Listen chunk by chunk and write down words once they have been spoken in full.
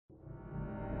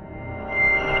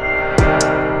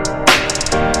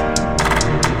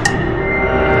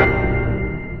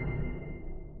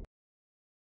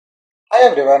Hi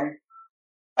everyone,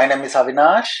 my name is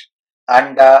Avinash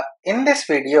and in this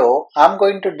video I'm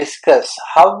going to discuss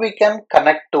how we can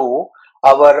connect to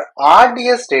our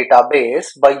RDS database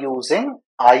by using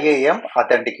IAM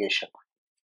authentication.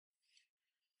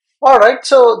 Alright,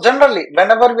 so generally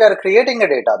whenever we are creating a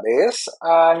database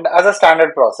and as a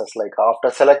standard process, like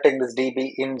after selecting this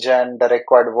DB engine, the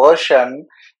required version,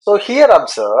 so here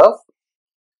observe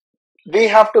we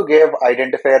have to give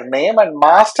identifier name and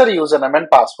master username and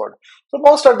password. So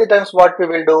most of the times what we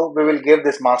will do, we will give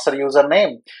this master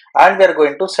username and we are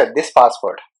going to set this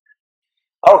password.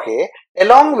 Okay,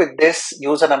 along with this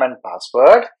username and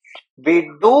password, we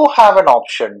do have an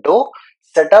option to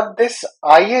set up this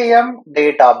IAM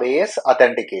database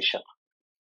authentication.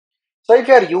 So if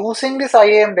you are using this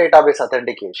IAM database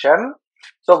authentication,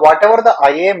 so whatever the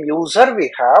IAM user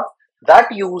we have,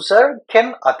 that user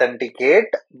can authenticate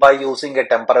by using a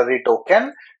temporary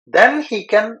token. Then he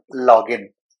can log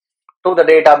in to the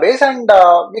database and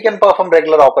we can perform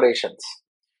regular operations.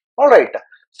 Alright,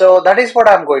 so that is what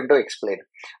I'm going to explain.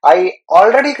 I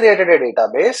already created a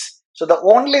database. So the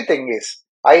only thing is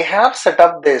I have set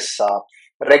up this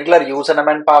regular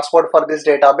username and password for this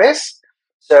database.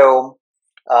 So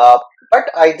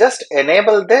but I just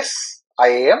enable this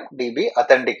IAM DB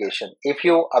authentication. If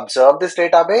you observe this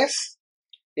database,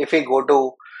 if we go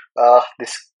to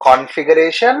this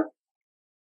configuration,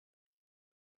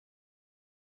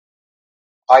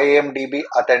 IAM DB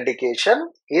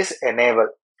authentication is enabled.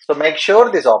 So make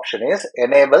sure this option is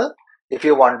enable if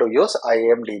you want to use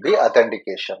IAM DB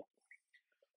authentication.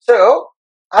 So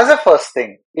as a first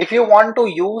thing, if you want to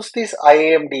use this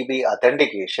IAM DB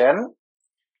authentication,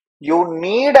 you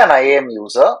need an IAM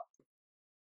user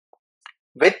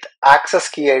with access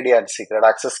key ID and secret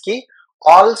access key.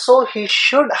 Also, he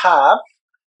should have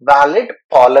valid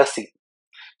policy.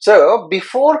 So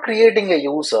before creating a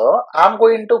user, I'm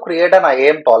going to create an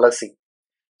IAM policy.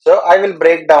 So I will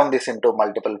break down this into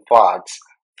multiple parts.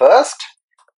 First,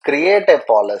 create a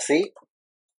policy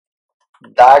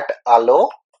that allow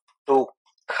to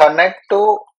connect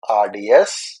to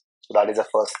RDS. So that is the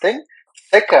first thing.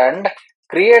 Second,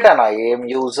 create an IAM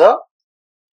user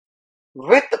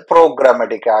with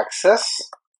programmatic access.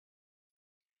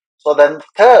 So then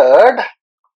third,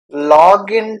 log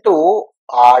into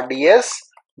RDS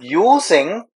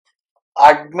using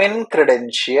admin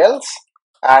credentials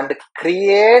and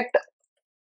create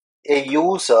a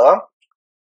user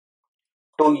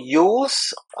to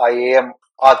use IAM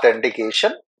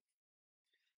authentication.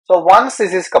 So once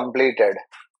this is completed,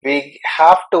 we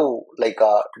have to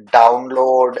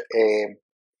download a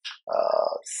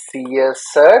CS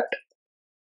cert.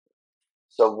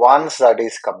 So once that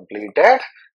is completed,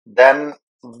 then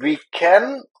we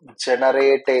can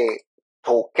generate a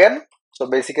token. So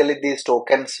basically these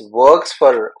tokens works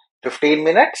for 15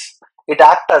 minutes. It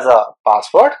acts as a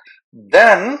password.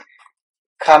 Then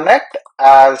connect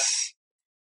as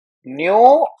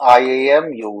new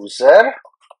IAM user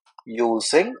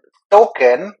using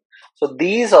token. So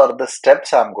these are the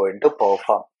steps I'm going to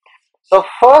perform. So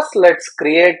first let's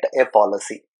create a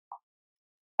policy.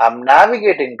 I'm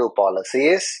navigating to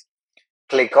policies.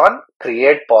 Click on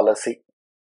create policy.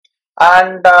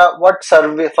 And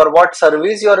for what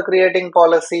service you are creating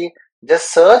policy,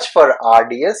 just search for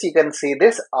RDS. You can see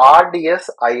this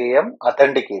RDS IAM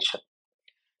authentication.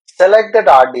 Select that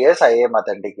RDS IAM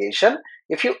authentication.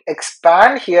 If you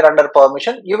expand here under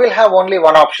permission, you will have only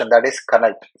one option, that is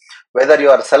connect. Whether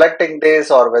you are selecting this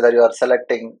or whether you are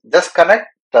selecting just connect,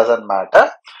 doesn't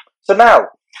matter. So now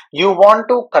you want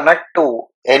to connect to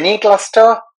any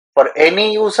cluster. For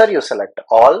any user, you select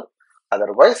all.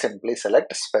 Otherwise, simply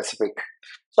select specific.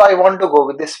 So I want to go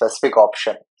with the specific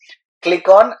option. Click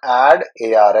on add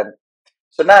ARN.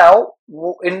 So now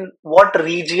in what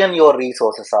region your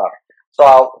resources are.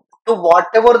 So to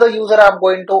whatever the user I'm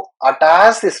going to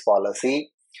attach this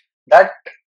policy, that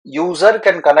user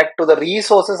can connect to the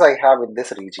resources I have in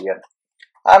this region.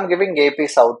 I'm giving AP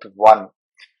South 1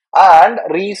 and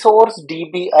resource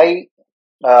DBI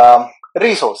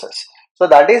resources. So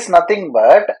that is nothing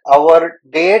but our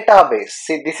database.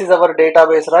 See, this is our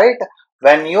database, right?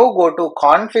 When you go to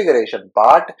configuration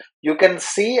part, you can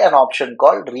see an option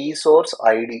called resource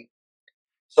ID.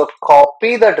 So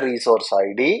copy that resource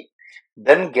ID,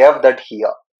 then give that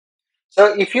here.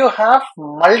 So if you have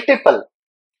multiple,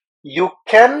 you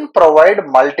can provide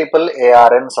multiple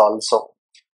ARNs also.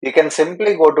 You can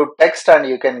simply go to text and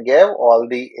you can give all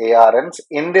the ARNs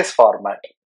in this format.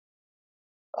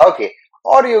 Okay,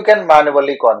 or you can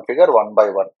manually configure one by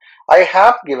one. I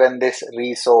have given this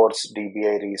resource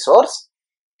DBI resource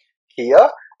here,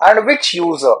 and which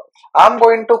user. I'm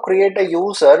going to create a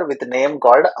user with name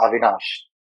called Avinash.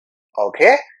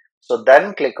 Okay. So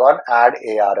then click on add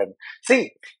ARN.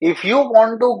 See, if you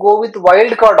want to go with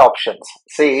wildcard options,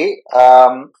 see,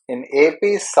 in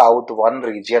AP South 1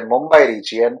 region, Mumbai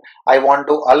region, I want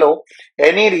to allow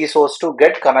any resource to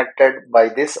get connected by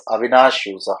this Avinash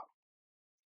user.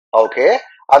 Okay.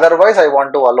 Otherwise, I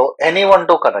want to allow anyone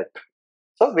to connect.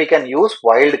 So we can use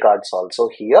wildcards also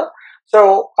here.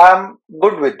 So I'm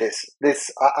good with this.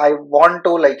 I want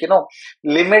to, like,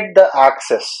 limit the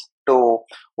access to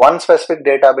one specific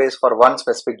database for one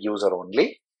specific user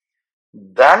only.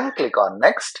 Then click on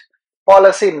next.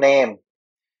 Policy name,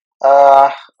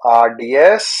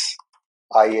 RDS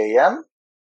IAM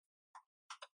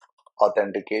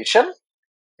Authentication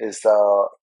is the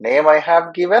name I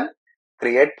have given.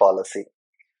 Create policy.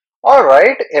 All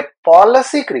right, a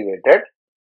policy created.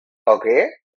 Okay,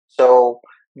 so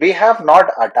we have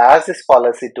not attached this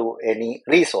policy to any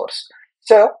resource.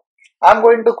 So I'm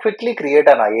going to quickly create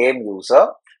an IAM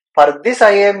user. For this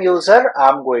IAM user,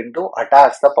 I'm going to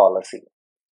attach the policy.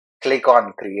 Click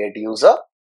on create user.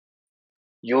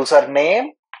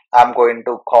 Username, I'm going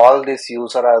to call this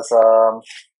user as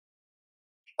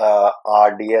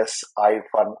RDS-auth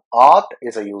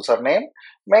is a username.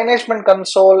 Management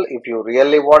console, if you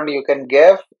really want, you can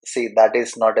give. See, that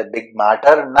is not a big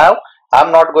matter now.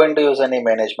 I'm not going to use any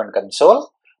management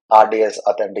console. RDS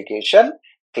authentication.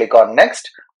 Click on next.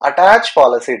 Attach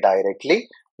policy directly.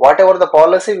 Whatever the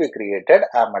policy we created,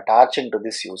 I'm attaching to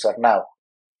this user now.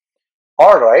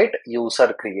 Alright,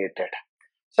 user created.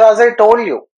 So as I told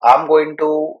you, I'm going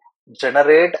to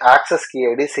generate access key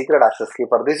ID, secret access key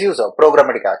for this user,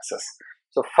 programmatic access.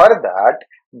 So for that,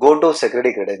 go to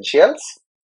security credentials,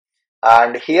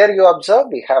 and here you observe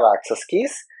we have access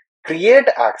keys. Create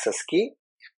access key,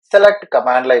 select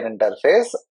command line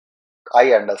interface,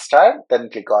 I understand, then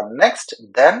click on next,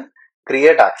 then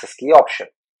create access key option.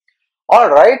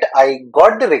 Alright, I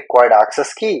got the required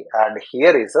access key, and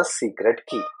here is a secret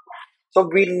key. So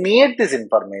we need this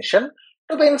information.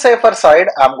 To be in safer side,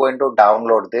 I'm going to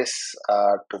download this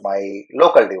to my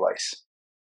local device.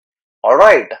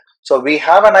 Alright, so we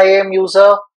have an IAM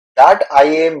user. That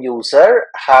IAM user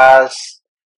has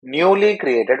newly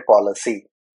created policy.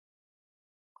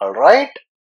 Alright,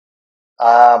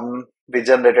 we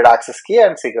generated access key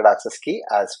and secret access key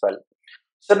as well.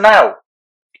 So now,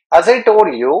 as I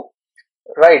told you,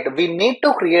 right, we need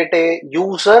to create a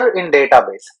user in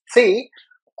database. See,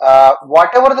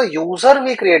 whatever the user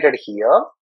we created here,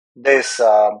 this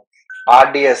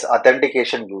RDS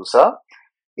authentication user,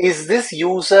 is this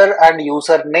user and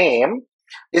username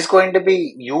is going to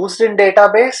be used in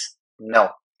database? No.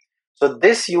 So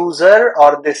this user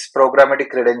or this programmatic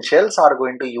credentials are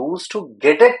going to use to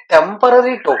get a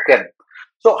temporary token.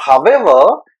 So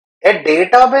however, at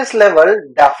database level,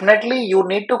 definitely you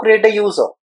need to create a user.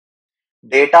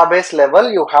 Database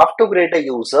level, you have to create a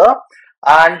user,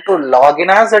 and to log in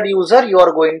as a user, you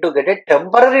are going to get a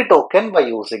temporary token by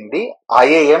using the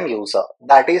IAM user.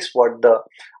 That is what the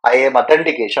IAM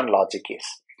authentication logic is.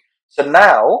 So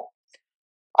now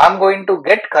I'm going to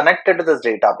get connected to this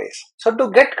database. So to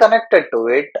get connected to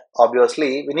it,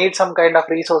 obviously we need some kind of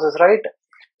resources, right?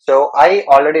 So I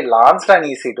already launched an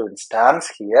EC2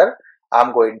 instance here.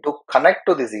 I'm going to connect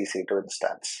to this EC2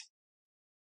 instance.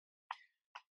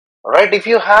 Right, if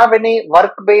you have any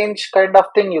workbench kind of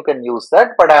thing, you can use that,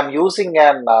 but I'm using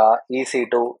an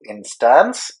EC2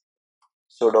 instance,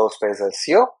 sudo space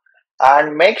su,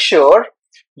 and make sure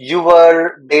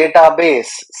your database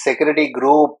security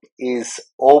group is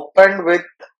opened with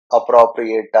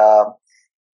appropriate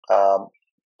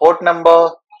port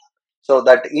number, so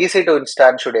that EC2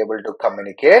 instance should be able to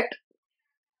communicate.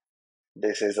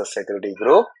 This is a security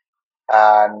group,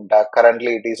 and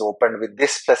currently it is opened with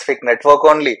this specific network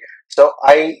only. So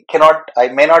I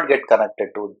may not get connected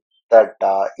to that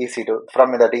EC2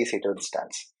 from that EC2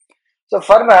 instance. So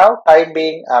for now, time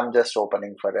being, I'm just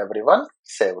opening for everyone,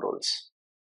 save rules.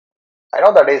 I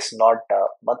know that is not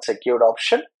much secured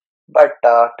option, but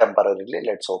temporarily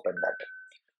let's open that.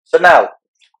 So now,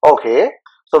 okay,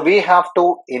 so we have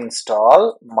to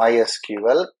install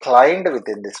MySQL client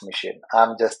within this machine.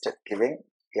 I'm just giving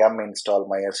yum install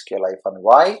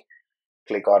MySQL-y,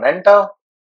 click on enter.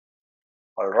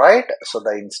 Alright, so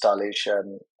the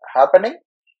installation happening.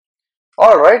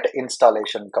 Alright,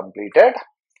 installation completed.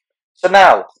 So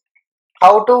now,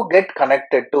 how to get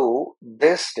connected to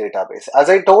this database? As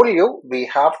I told you, we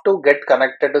have to get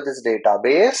connected to this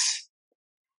database.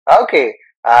 Okay,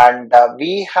 and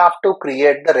we have to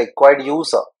create the required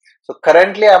user. So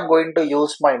currently I'm going to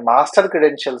use my master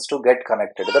credentials to get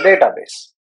connected to the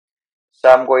database. So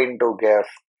I'm going to give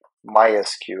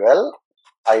MySQL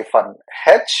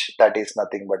 -h, that is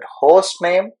nothing but host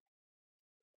name.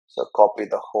 So copy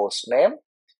the host name,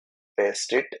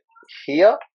 paste it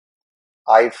here.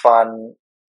 Hyphen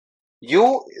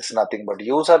U is nothing but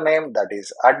username, that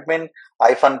is admin.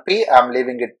 Hyphen P, I'm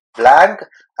leaving it blank,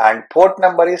 and port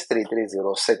number is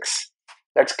 3306.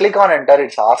 Let's click on enter.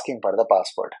 It's asking for the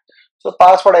password. So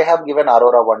password I have given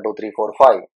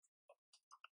Aurora12345.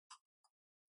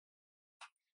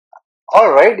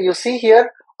 Alright, you see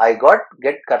here I got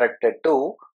get connected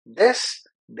to this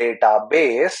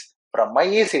database from my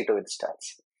EC2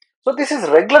 instance. So this is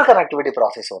regular connectivity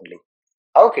process only.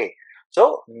 Okay,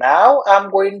 so now I'm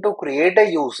going to create a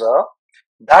user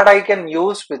that I can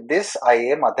use with this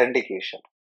IAM authentication.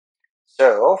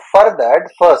 So for that,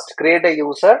 first create a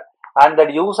user, and that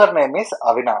username is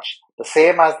Avinash, the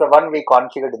same as the one we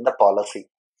configured in the policy.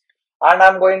 And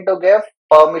I'm going to give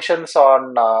permissions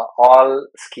on all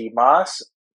schemas,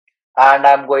 and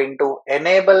I'm going to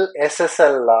enable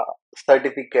SSL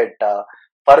certificate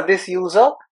for this user.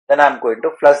 Then I'm going to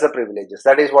flush the privileges.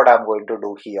 That is what I'm going to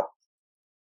do here.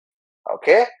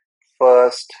 Okay,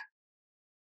 first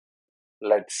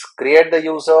let's create the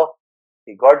user.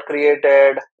 He got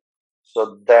created.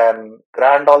 So then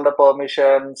grant all the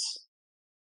permissions.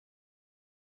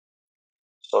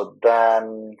 So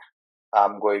then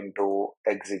I'm going to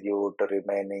execute the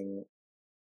remaining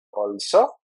also.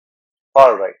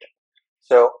 All right.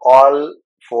 So all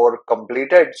four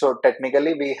completed. So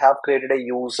technically we have created a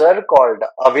user called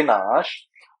Avinash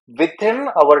within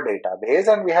our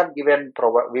database, and we have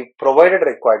we provided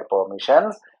required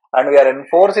permissions, and we are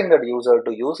enforcing that user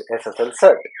to use SSL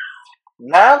cert.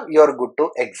 Now you're good to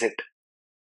exit.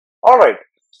 All right.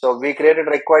 So we created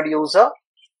required user.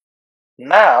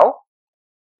 Now,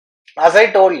 as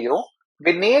I told you,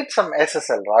 we need some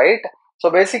SSL, right? So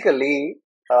basically,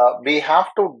 we have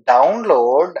to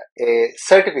download a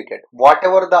certificate.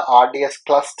 Whatever the RDS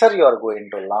cluster you are going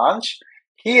to launch,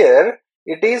 here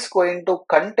it is going to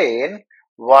contain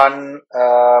one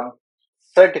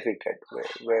certificate.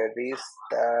 Where is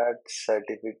that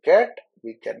certificate?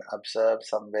 We can observe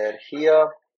somewhere here.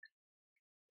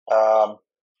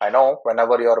 I know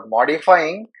whenever you are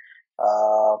modifying,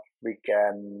 we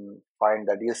can find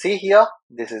that. You see here,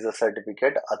 this is a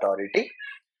certificate authority.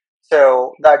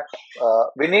 So that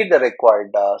we need the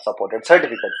required supported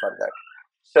certificate for that.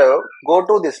 So go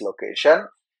to this location,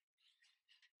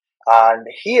 and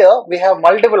here we have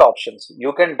multiple options.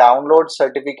 You can download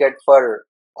certificate for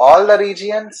all the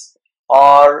regions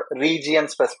or region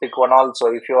specific one also.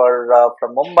 If you are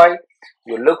from Mumbai,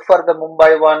 you look for the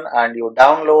Mumbai one and you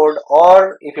download,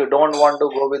 or if you don't want to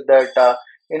go with that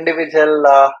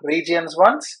individual regions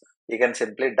ones, you can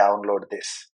simply download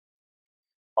this.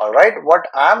 Alright, what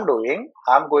I'm doing,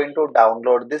 I'm going to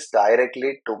download this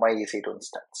directly to my EC2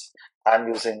 instance. I'm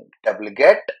using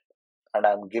wget, and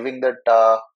I'm giving that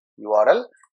URL.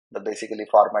 The basically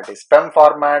format is PEM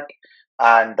format,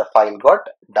 and the file got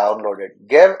downloaded.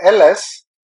 Give ls,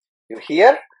 you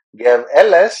hear? Give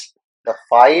ls, the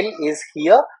file is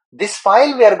here. This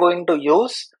file we are going to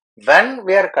use when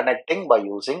we are connecting by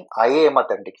using IAM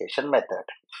authentication method.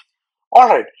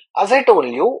 Alright, as I told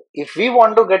you, if we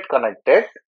want to get connected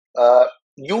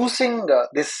using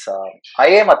this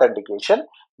IAM authentication,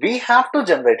 we have to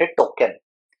generate a token.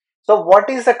 So what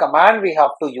is the command we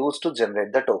have to use to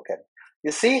generate the token?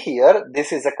 You see here,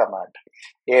 this is a command,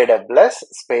 AWS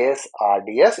space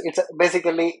RDS. It's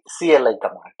basically CLI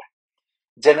command.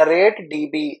 Generate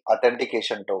DB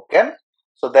authentication token.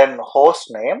 So then host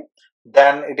name,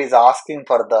 then it is asking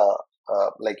for the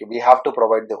like we have to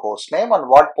provide the host name and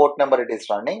what port number it is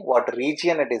running, what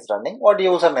region it is running, what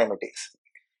username it is.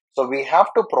 So we have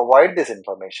to provide this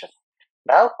information.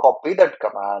 Now copy that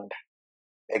command,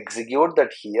 execute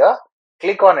that here,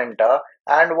 click on enter,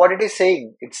 and what it is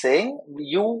saying? It's saying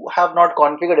you have not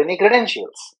configured any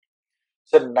credentials.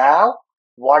 So now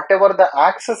whatever the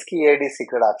access key ID,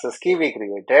 secret access key we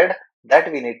created, that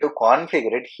we need to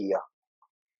configure it here.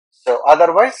 So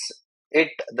otherwise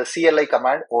the CLI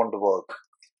command won't work.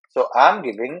 So I'm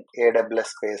giving AWS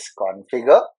space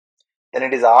configure, then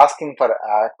it is asking for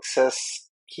access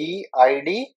key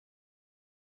ID.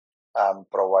 I'm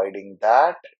providing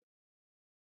that.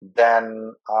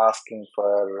 Then asking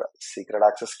for secret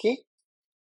access key,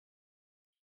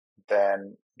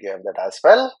 then give that as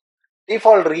well.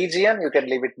 Default region, you can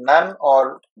leave it none,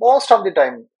 or most of the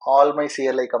time all my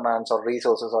CLI commands or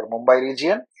resources or Mumbai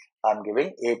region, I'm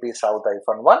giving AP South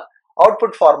 -1.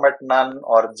 Output format none,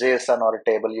 or JSON or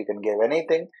table, you can give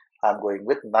anything. I'm going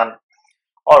with none.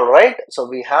 Alright, so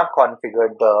we have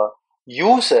configured the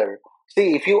user.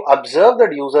 See, if you observe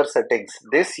that user settings,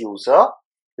 this user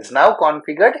is now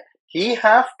configured. He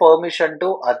have permission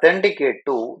to authenticate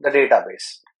to the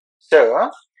database. So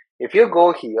If you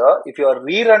go here, if you are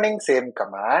rerunning same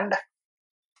command,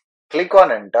 click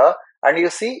on enter, and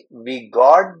you see we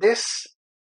got this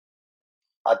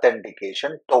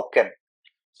authentication token.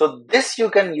 So this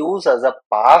you can use as a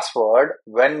password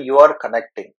when you are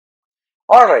connecting.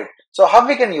 Alright, so how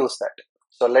we can use that?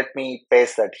 So let me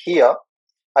paste that here.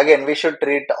 Again, we should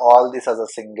treat all this as a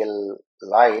single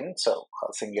line, so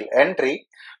a single entry.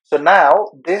 So now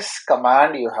this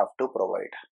command you have to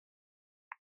provide.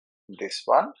 This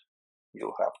one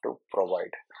you have to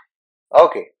provide.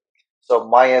 Okay, so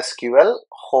MySQL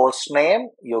host name,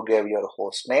 you gave your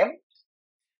host name.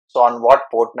 So on what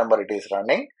port number it is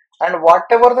running, and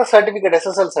whatever the certificate,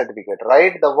 SSL certificate,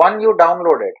 right? The one you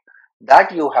downloaded,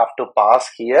 that you have to pass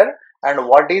here, and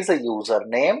what is a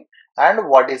username and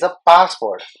what is a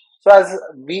password. So as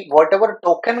whatever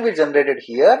token we generated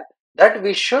here, that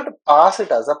we should pass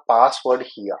it as a password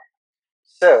here.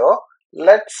 So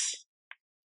let's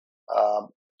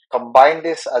combine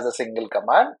this as a single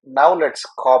command. Now let's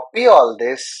copy all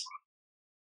this,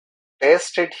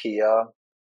 paste it here,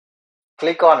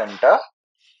 click on enter,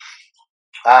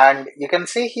 and you can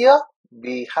see here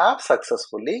we have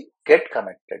successfully get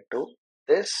connected to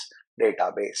this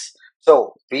database.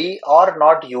 So we are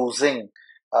not using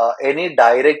any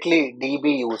directly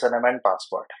DB username and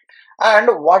password, and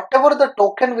whatever the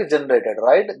token we generated,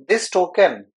 right, this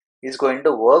token is going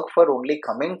to work for only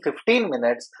coming 15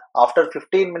 minutes. After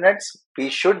 15 minutes we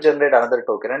should generate another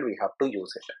token and we have to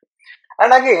use it.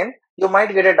 And again, you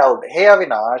might get a doubt, hey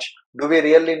Avinash, do we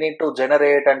really need to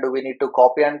generate and do we need to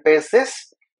copy and paste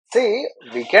this? See,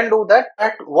 we can do that,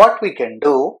 but what we can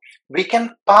do, we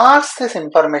can pass this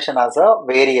information as a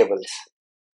variables.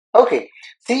 Okay,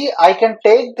 see, I can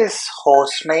take this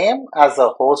host name as a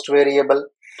host variable.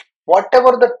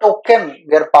 Whatever the token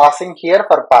we are passing here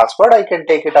for password, I can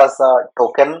take it as a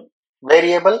token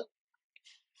variable.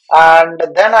 And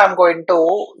then I'm going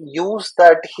to use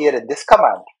that here in this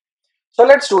command. So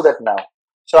let's do that now.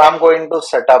 So I'm going to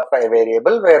set up a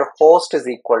variable where host is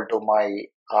equal to my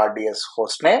RDS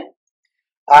host name,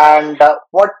 and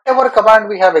whatever command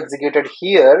we have executed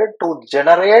here to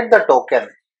generate the token,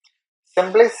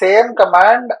 simply same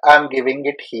command I'm giving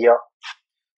it here.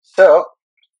 So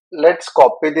let's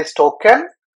copy this token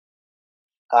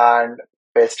and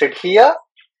paste it here.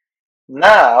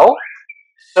 Now,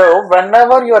 so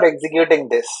whenever you are executing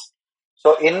this,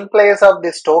 so in place of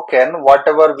this token,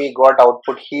 whatever we got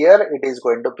output here, it is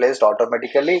going to place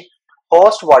automatically.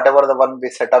 Host, whatever the one we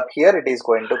set up here, it is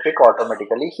going to pick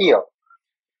automatically here.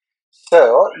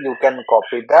 So you can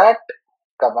copy that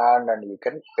command and you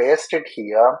can paste it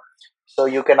here. So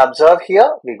you can observe here,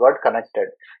 we got connected.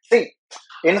 See,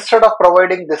 instead of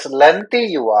providing this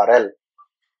lengthy URL,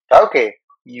 okay,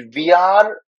 we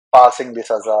are passing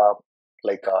this as a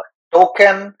like a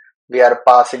token. We are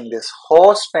passing this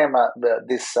host name,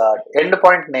 this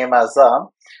endpoint name as a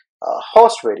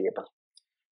host variable.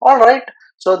 All right.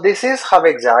 So this is how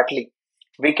exactly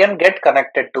we can get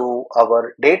connected to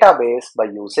our database by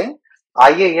using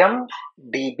IAM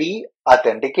DB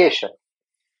authentication.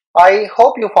 I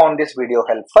hope you found this video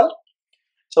helpful.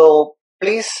 So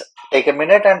please take a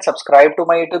minute and subscribe to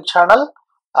my YouTube channel,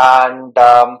 and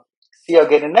see you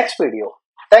again in next video.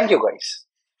 Thank you guys.